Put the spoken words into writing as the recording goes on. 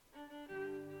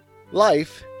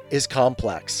Life is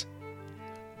complex.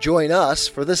 Join us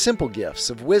for the simple gifts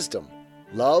of wisdom,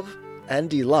 love, and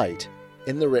delight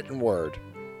in the written word.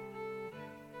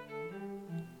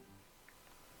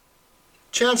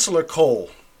 Chancellor Kohl,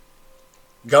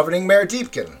 Governing Mayor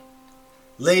Deepkin,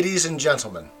 ladies and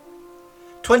gentlemen,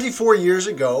 24 years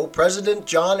ago, President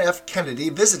John F. Kennedy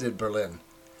visited Berlin,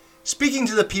 speaking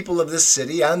to the people of this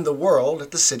city and the world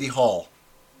at the City Hall.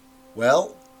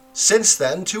 Well, since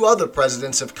then, 2 other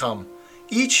presidents have come,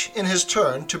 each in his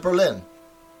turn to Berlin.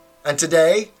 And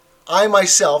today, I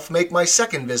myself make my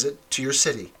second visit to your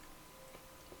city.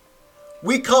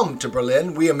 We come to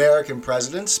Berlin, we American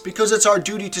presidents, because it's our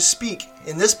duty to speak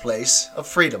in this place of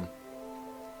freedom.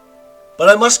 But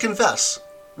I must confess,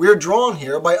 we are drawn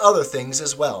here by other things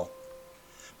as well.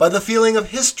 By the feeling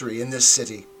of history in this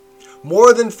city,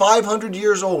 more than 500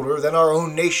 years older than our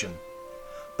own nation.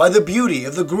 By the beauty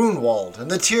of the Grunwald and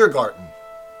the Tiergarten,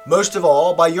 most of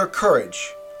all by your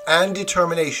courage and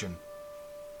determination.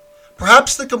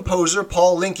 Perhaps the composer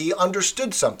Paul Linke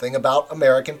understood something about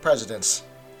American presidents.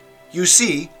 You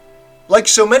see, like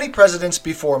so many presidents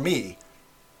before me,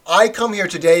 I come here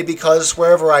today because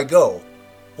wherever I go,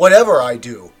 whatever I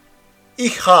do,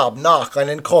 ich hab noch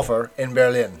einen Koffer in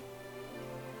Berlin.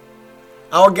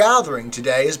 Our gathering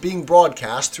today is being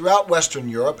broadcast throughout Western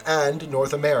Europe and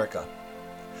North America.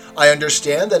 I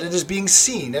understand that it is being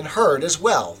seen and heard as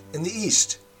well in the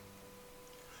East.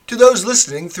 To those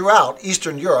listening throughout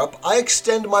Eastern Europe, I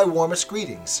extend my warmest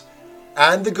greetings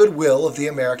and the goodwill of the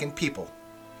American people.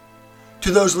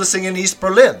 To those listening in East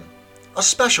Berlin, a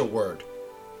special word.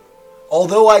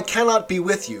 Although I cannot be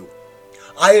with you,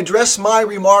 I address my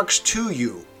remarks to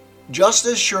you just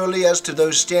as surely as to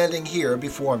those standing here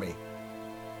before me.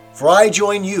 For I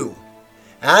join you,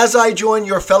 as I join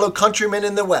your fellow countrymen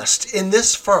in the West, in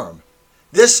this firm,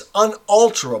 this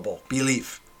unalterable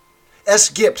belief. Es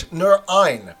gibt nur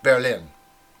ein Berlin.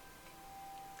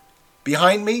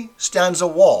 Behind me stands a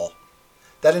wall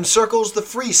that encircles the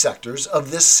free sectors of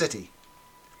this city,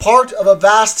 part of a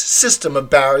vast system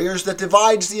of barriers that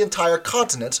divides the entire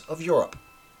continent of Europe.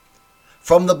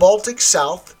 From the Baltic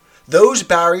south, those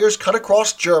barriers cut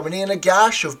across Germany in a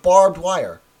gash of barbed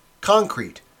wire,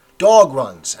 concrete, dog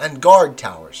runs, and guard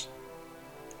towers.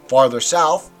 Farther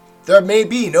south, there may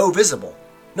be no visible,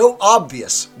 no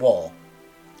obvious wall,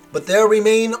 but there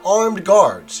remain armed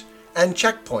guards and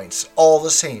checkpoints all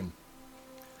the same.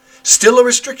 Still a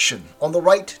restriction on the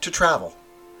right to travel,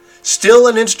 still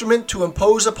an instrument to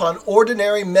impose upon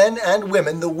ordinary men and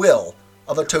women the will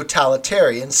of a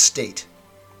totalitarian state.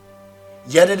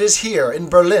 Yet it is here in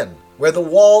Berlin where the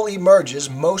wall emerges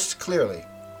most clearly.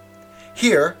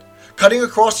 Here, cutting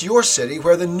across your city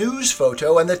where the news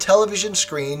photo and the television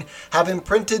screen have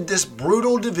imprinted this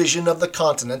brutal division of the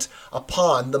continent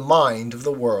upon the mind of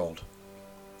the world.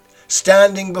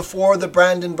 Standing before the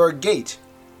Brandenburg Gate,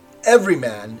 every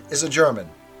man is a German,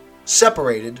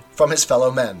 separated from his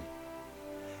fellow men.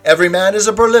 Every man is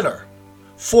a Berliner,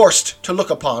 forced to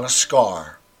look upon a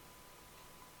scar.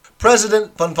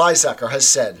 President von Weizsäcker has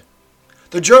said,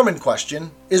 "The German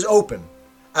question is open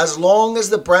as long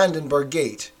as the Brandenburg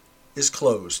Gate is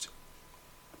closed."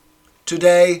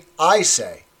 Today, I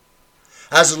say,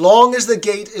 as long as the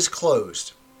gate is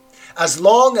closed, as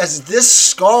long as this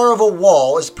scar of a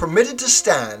wall is permitted to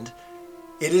stand,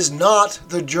 it is not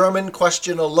the German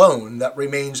question alone that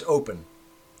remains open,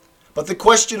 but the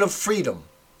question of freedom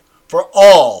for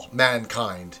all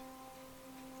mankind.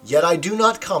 Yet I do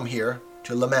not come here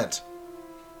to lament.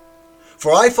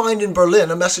 For I find in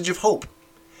Berlin a message of hope,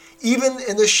 even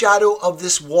in the shadow of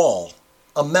this wall,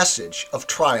 a message of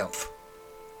triumph.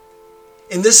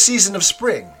 In this season of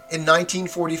spring, in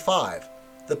 1945,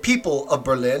 the people of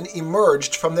Berlin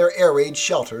emerged from their air raid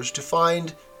shelters to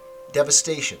find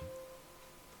devastation.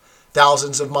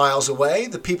 Thousands of miles away,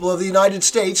 the people of the United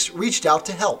States reached out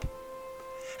to help.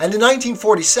 And in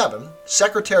 1947,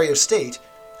 Secretary of State,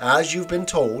 as you've been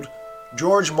told,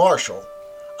 George Marshall,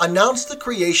 announced the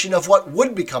creation of what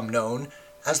would become known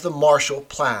as the Marshall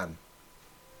Plan.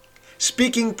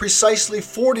 Speaking precisely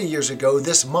 40 years ago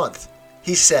this month,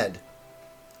 he said,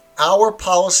 "Our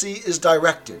policy is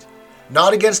directed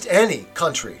not against any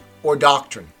country or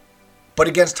doctrine, but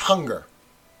against hunger,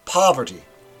 poverty,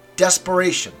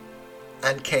 desperation,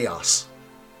 and chaos."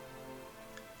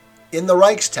 In the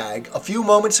Reichstag, a few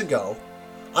moments ago,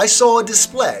 I saw a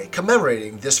display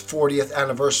commemorating this 40th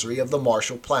anniversary of the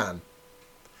Marshall Plan.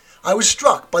 I was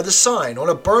struck by the sign on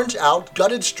a burnt-out,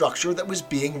 gutted structure that was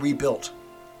being rebuilt.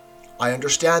 I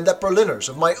understand that Berliners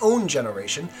of my own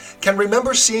generation can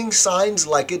remember seeing signs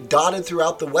like it dotted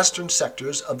throughout the western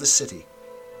sectors of the city.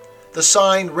 The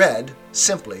sign read,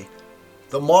 simply,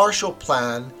 the Marshall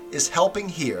Plan is helping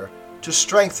here to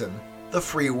strengthen the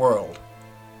free world.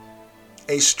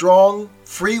 A strong,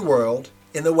 free world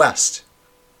in the West.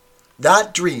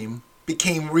 That dream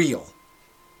became real.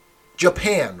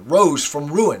 Japan rose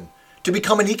from ruin to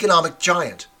become an economic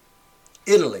giant.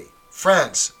 Italy,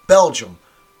 France, Belgium,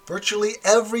 virtually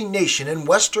every nation in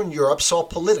Western Europe saw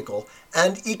political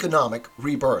and economic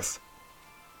rebirth.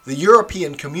 The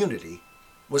European community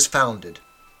was founded.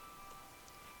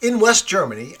 In West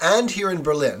Germany and here in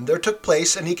Berlin, there took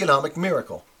place an economic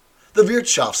miracle, the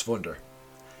Wirtschaftswunder.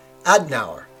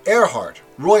 Adenauer, Erhard,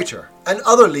 Reuter, and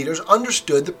other leaders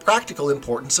understood the practical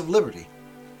importance of liberty.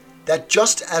 That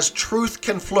just as truth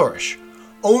can flourish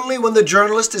only when the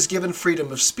journalist is given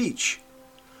freedom of speech,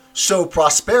 so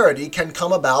prosperity can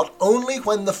come about only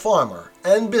when the farmer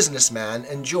and businessman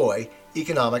enjoy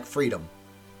economic freedom.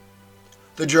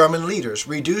 The German leaders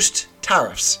reduced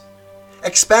tariffs,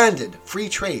 expanded free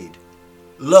trade,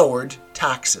 lowered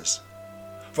taxes.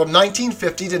 From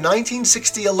 1950 to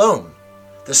 1960 alone,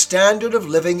 the standard of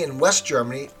living in West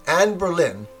Germany and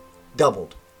Berlin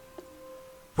doubled.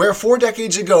 Where 4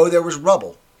 decades ago there was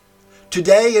rubble,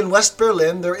 today in West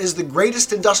Berlin there is the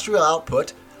greatest industrial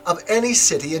output of any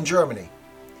city in Germany.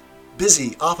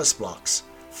 Busy office blocks,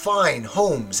 fine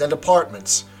homes and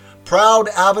apartments, proud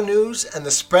avenues, and the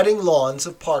spreading lawns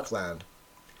of parkland.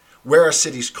 Where a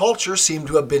city's culture seemed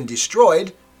to have been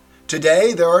destroyed,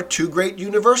 today there are 2 great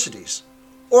universities,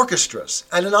 orchestras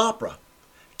and an opera,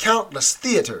 countless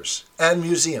theaters and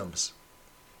museums.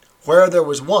 Where there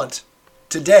was want,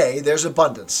 today there's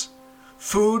abundance.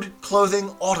 Food,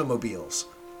 clothing, automobiles,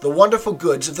 the wonderful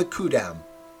goods of the Kudamm.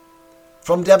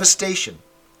 From devastation,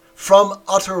 from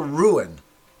utter ruin,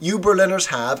 you Berliners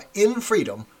have, in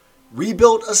freedom,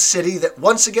 rebuilt a city that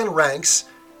once again ranks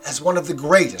as one of the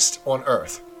greatest on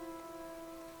earth.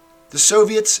 The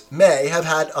Soviets may have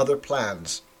had other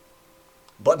plans.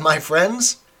 But my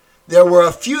friends, there were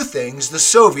a few things the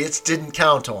Soviets didn't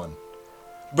count on.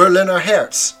 Berliner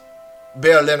Herz,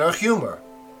 Berliner Humor,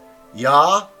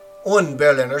 ja, und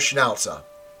Berliner Schnauze.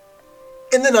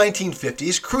 In the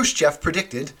 1950s, Khrushchev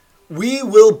predicted, "We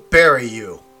will bury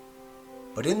you."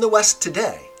 But in the West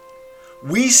today,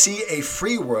 we see a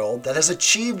free world that has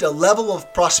achieved a level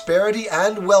of prosperity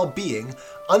and well-being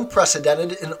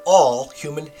unprecedented in all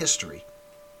human history.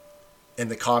 In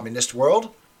the communist world,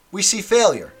 we see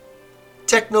failure,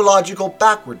 technological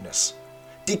backwardness,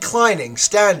 declining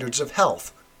standards of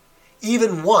health,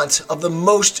 even want of the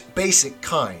most basic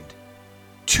kind,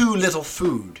 too little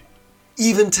food.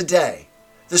 Even today,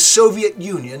 the Soviet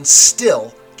Union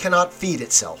still cannot feed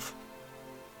itself.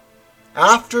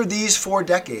 After these 4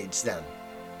 decades, then,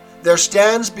 there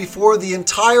stands before the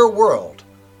entire world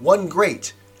one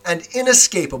great and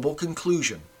inescapable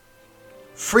conclusion.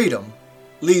 Freedom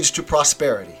leads to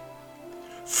prosperity.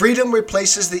 Freedom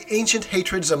replaces the ancient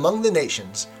hatreds among the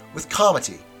nations with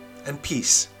comity and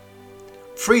peace.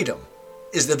 Freedom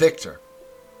is the victor.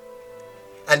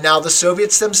 And now the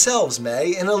Soviets themselves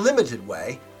may, in a limited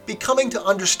way, be coming to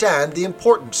understand the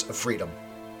importance of freedom.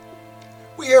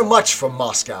 We hear much from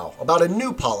Moscow about a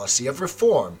new policy of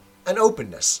reform and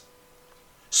openness.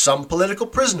 Some political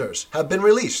prisoners have been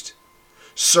released.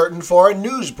 Certain foreign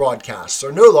news broadcasts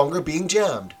are no longer being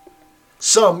jammed.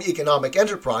 Some economic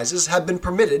enterprises have been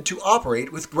permitted to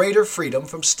operate with greater freedom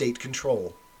from state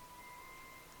control.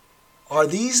 Are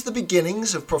these the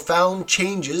beginnings of profound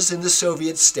changes in the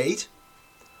Soviet state?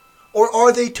 Or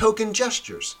are they token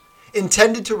gestures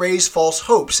intended to raise false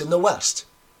hopes in the West,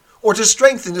 or to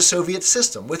strengthen the Soviet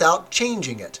system without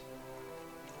changing it?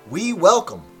 We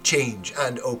welcome change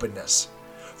and openness,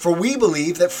 for we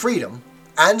believe that freedom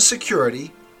and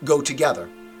security go together,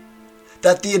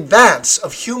 that the advance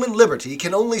of human liberty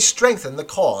can only strengthen the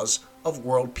cause of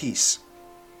world peace.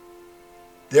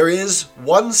 There is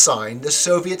one sign the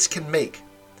Soviets can make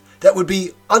that would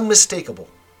be unmistakable,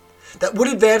 that would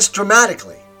advance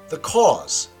dramatically the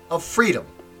cause of freedom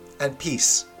and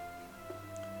peace.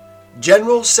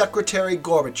 General Secretary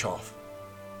Gorbachev,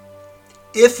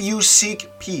 if you seek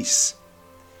peace,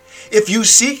 if you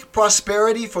seek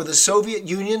prosperity for the Soviet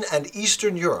Union and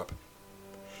Eastern Europe,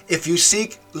 if you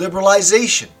seek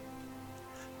liberalization,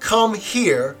 come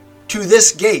here to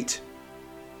this gate.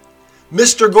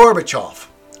 Mr. Gorbachev,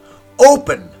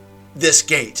 open this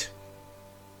gate.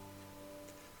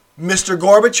 Mr.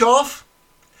 Gorbachev,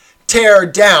 tear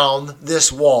down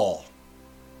this wall.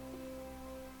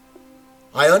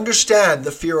 I understand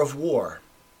the fear of war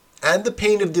and the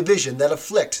pain of division that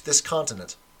afflict this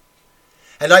continent,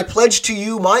 and I pledge to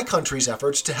you my country's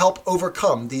efforts to help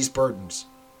overcome these burdens.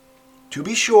 To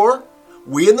be sure,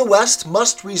 we in the West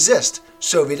must resist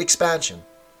Soviet expansion.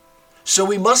 so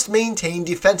we must maintain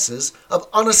defenses of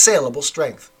unassailable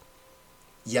strength.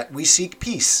 Yet we seek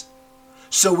peace,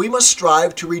 so we must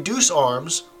strive to reduce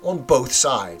arms on both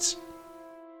sides.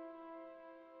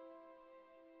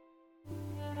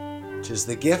 'Tis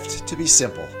the gift to be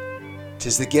simple,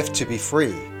 'tis the gift to be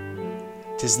free,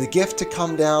 'tis the gift to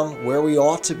come down where we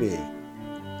ought to be.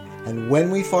 And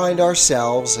when we find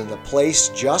ourselves in the place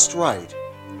just right,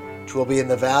 'twill be in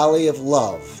the valley of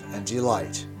love and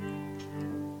delight.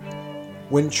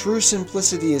 When true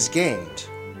simplicity is gained,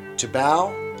 to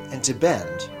bow and to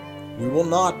bend, we will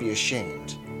not be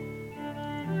ashamed.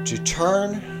 To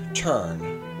turn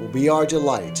will be our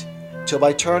delight, till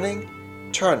by turning,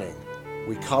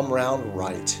 we come round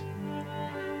right.